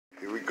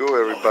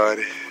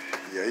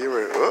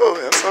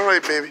all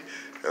right, baby.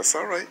 That's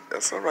all right.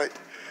 That's all right.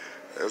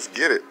 Let's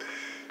get it.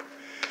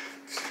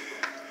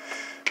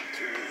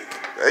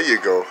 There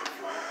you go.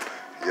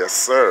 Yes,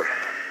 sir.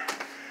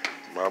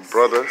 My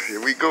brother.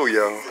 Here we go,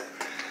 y'all.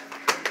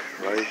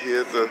 Right here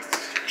at the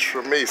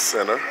Treme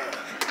Center.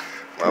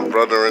 My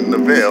brother in the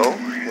Veil,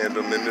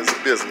 handling his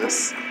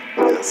business.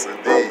 Yes,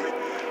 indeed.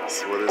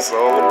 That's what it's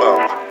all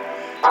about.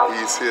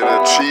 He's here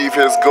to achieve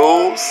his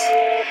goals.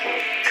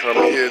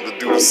 Come here to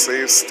do the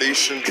same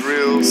station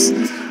drills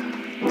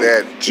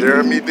that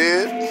Jeremy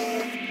did.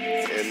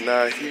 And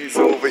now he's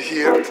over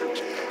here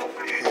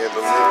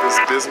handling his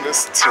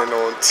business 10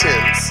 on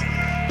 10s.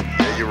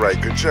 Yeah, you're right.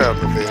 Good job,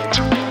 Neville.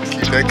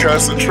 Keep that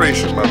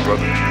concentration, my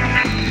brother.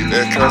 Keep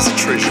that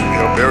concentration.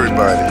 Help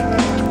everybody.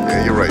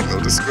 Yeah, you're right. No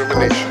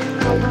discrimination.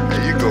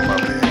 There you go, my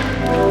man.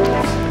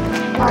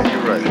 Yeah,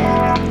 you're right.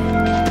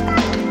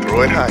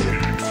 Throw it higher.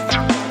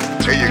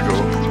 There you go.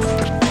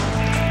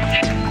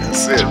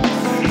 That's it.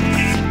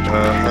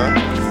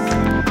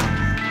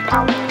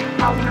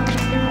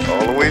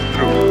 All the way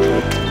through.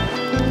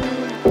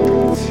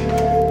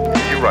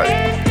 You're right.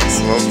 That's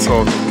what I'm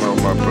talking about,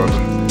 my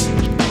brother.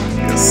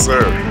 Yes,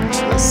 sir.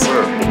 Yes,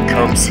 sir.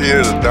 Comes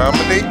here to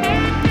dominate.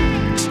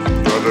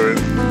 Brother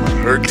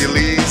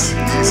Hercules,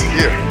 he's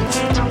here.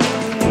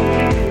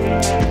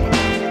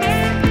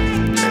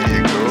 There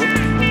you go.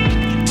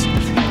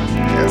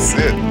 That's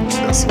it.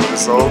 That's what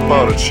it's all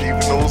about, achieving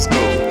those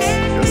goals.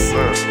 Yes,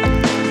 sir.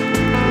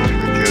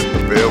 Again, the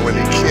Veil when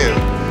he can.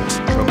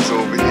 Comes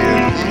over here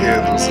and he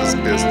handles his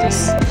business.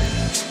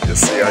 You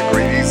see how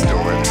great he's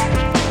doing.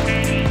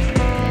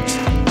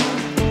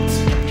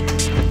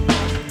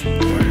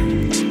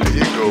 There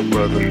you go,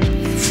 brother.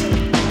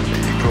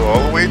 There you go,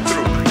 all the way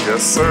through.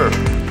 Yes, sir.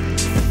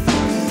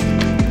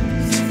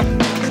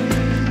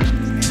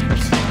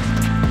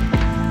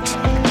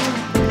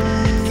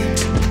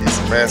 He's a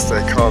master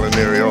at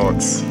culinary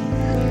arts.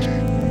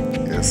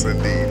 Yes,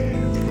 indeed.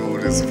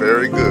 Food is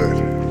very good.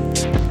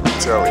 I'm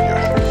telling you.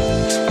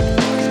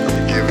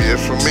 Give you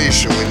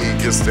information when he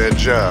gets that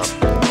job.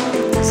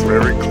 He's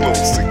very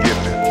close to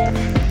getting it.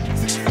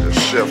 The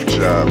chef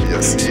job,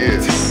 yes he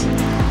is.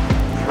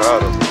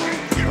 Proud of him.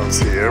 He comes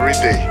here every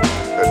day.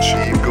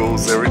 Achieve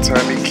goals every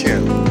time he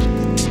can.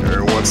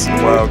 Every once in a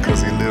while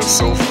because he lives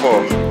so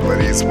far. But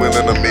he's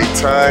willing to make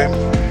time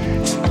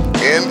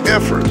and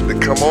effort to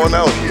come on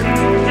out here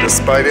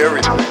despite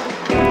everything.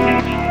 I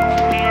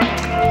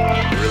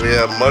really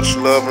have much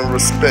love and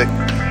respect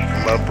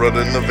for my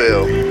brother in the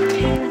Veil.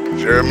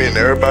 Jeremy and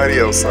everybody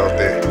else out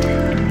there.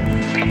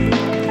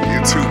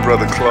 You too,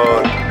 Brother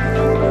Claude.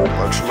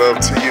 Much love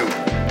to you.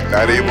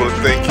 Not able to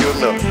thank you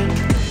enough.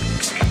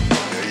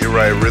 Yeah, you're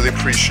right, really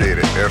appreciate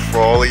it. And for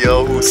all of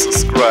y'all who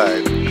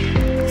subscribe,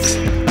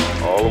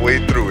 all the way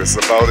through, it's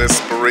about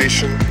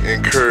inspiration,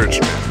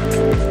 encouragement.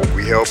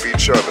 We help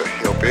each other,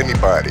 help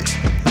anybody.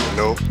 You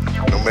know,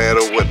 no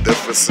matter what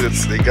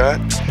deficits they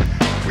got,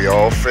 we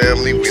all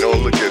family, we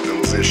don't look at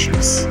those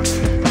issues.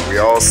 We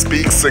all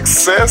speak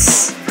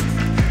success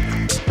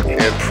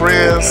and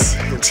prayers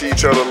into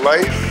each other's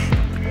life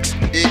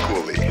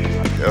equally.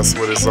 That's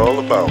what it's all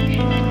about. We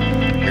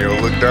don't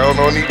look down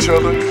on each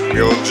other. We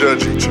don't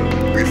judge each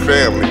other. We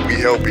family. We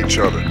help each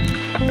other.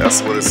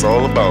 That's what it's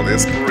all about.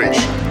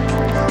 Inspiration.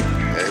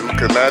 And who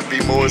could not be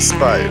more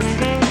inspired?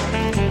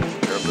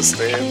 You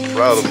understand?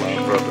 Proud of my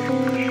brother.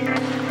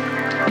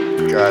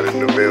 God in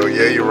the Veil.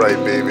 Yeah, you're right,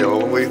 baby. All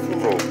the way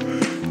through.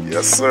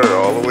 Yes, sir.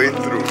 All the way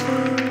through.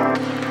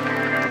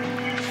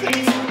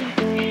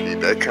 Keep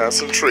that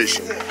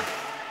concentration.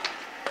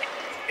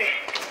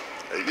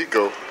 There you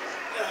go.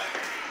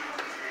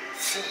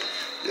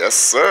 Yes,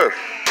 sir.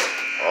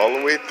 All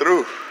the way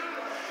through.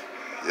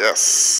 Yes.